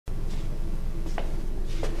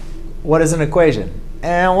what is an equation?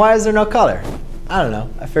 And why is there no color? I don't know.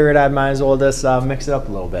 I figured I might as well just mix it up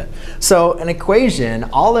a little bit. So an equation,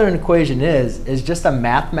 all that an equation is just a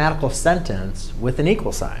mathematical sentence with an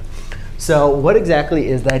equal sign. So what exactly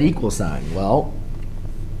is that equal sign? Well,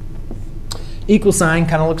 equal sign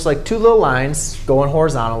kind of looks like two little lines going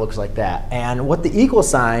horizontal, looks like that. And what the equal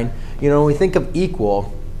sign, when we think of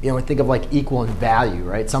equal, we think of like equal in value,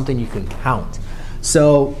 right? Something you can count.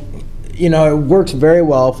 So, it works very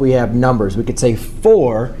well if we have numbers. We could say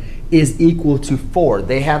 4 is equal to 4.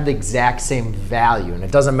 They have the exact same value. And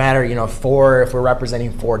it doesn't matter, 4 if we're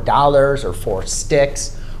representing $4 or 4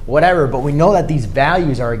 sticks, whatever. But we know that these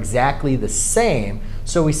values are exactly the same,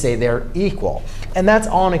 so we say they're equal. And that's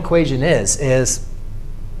all an equation is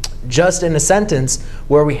just in a sentence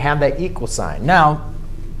where we have that equal sign. Now,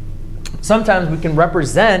 sometimes we can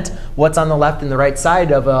represent what's on the left and the right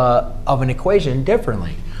side of an equation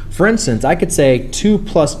differently. For instance, I could say 2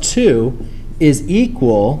 plus 2 is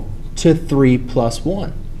equal to 3 plus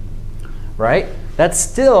 1, right? That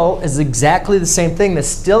still is exactly the same thing. That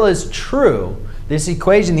still is true. This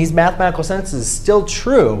equation, these mathematical sentences is still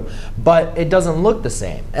true, but it doesn't look the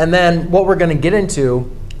same. And then what we're going to get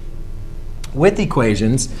into with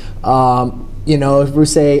equations, if we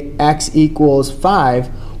say x equals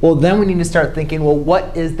 5, well, then we need to start thinking, well,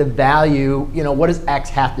 what is the value, what does x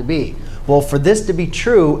have to be? Well, for this to be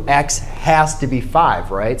true, x has to be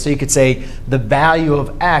 5, right? So you could say the value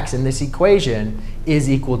of x in this equation is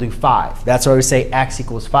equal to 5. That's why we say x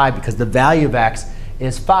equals 5, because the value of x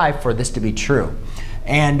is 5 for this to be true.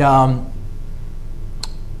 And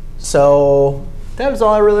so that was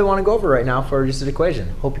all I really want to go over right now for just an equation.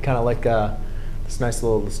 Hope you kind of like this nice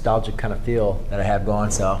little nostalgic kind of feel that I have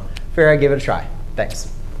going. So I figured I'd give it a try.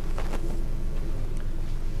 Thanks.